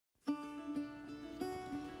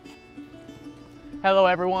Hello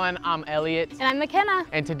everyone, I'm Elliott. And I'm McKenna.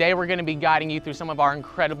 And today we're going to be guiding you through some of our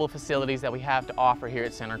incredible facilities that we have to offer here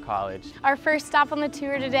at Center College. Our first stop on the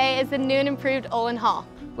tour today is the new and improved Olin Hall.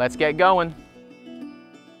 Let's get going.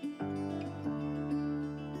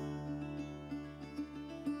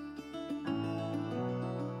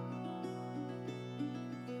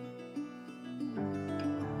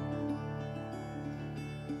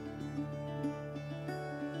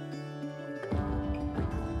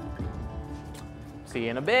 See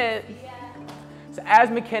you in a bit. So as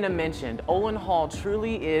McKenna mentioned, Olin Hall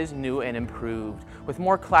truly is new and improved, with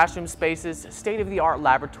more classroom spaces, state-of-the-art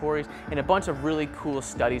laboratories, and a bunch of really cool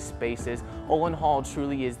study spaces. Olin Hall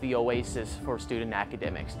truly is the oasis for student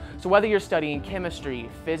academics. So whether you're studying chemistry,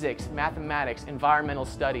 physics, mathematics, environmental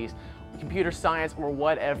studies, computer science, or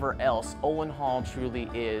whatever else, Olin Hall truly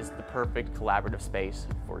is the perfect collaborative space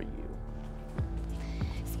for you.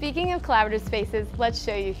 Speaking of collaborative spaces, let's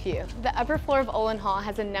show you a few. The upper floor of Olin Hall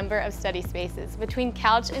has a number of study spaces, between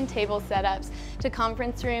couch and table setups to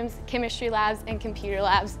conference rooms, chemistry labs, and computer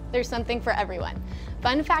labs. There's something for everyone.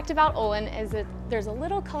 Fun fact about Olin is that there's a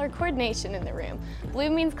little color coordination in the room. Blue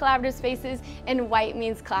means collaborative spaces, and white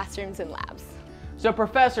means classrooms and labs. So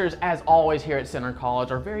professors, as always here at Center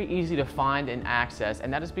College, are very easy to find and access,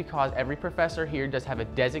 and that is because every professor here does have a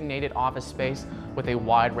designated office space with a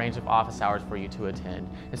wide range of office hours for you to attend.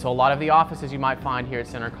 And so a lot of the offices you might find here at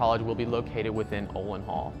Center College will be located within Olin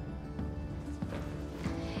Hall.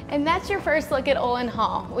 And that's your first look at Olin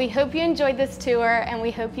Hall. We hope you enjoyed this tour, and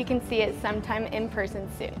we hope you can see it sometime in person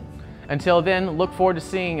soon. Until then, look forward to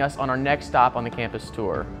seeing us on our next stop on the campus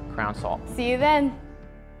tour, Crown Salt. See you then.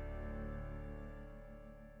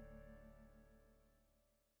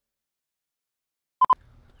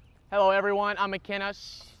 Hello everyone, I'm McKenna.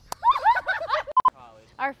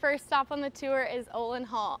 Our first stop on the tour is Olin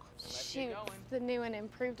Hall. Shoot, the new and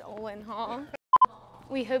improved Olin Hall.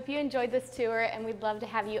 We hope you enjoyed this tour, and we'd love to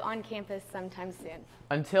have you on campus sometime soon.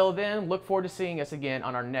 Until then, look forward to seeing us again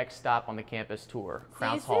on our next stop on the campus tour,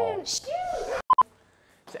 Crown Hall.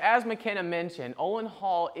 So as McKenna mentioned, Olin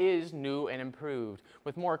Hall is new and improved,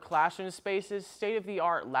 with more classroom spaces,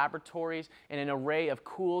 state-of-the-art laboratories, and an array of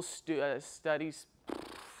cool studies.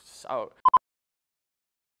 So,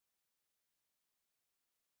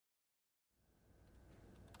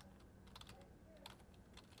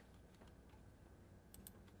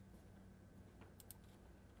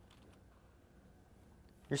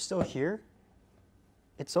 you're still here?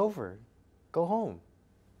 It's over. Go home.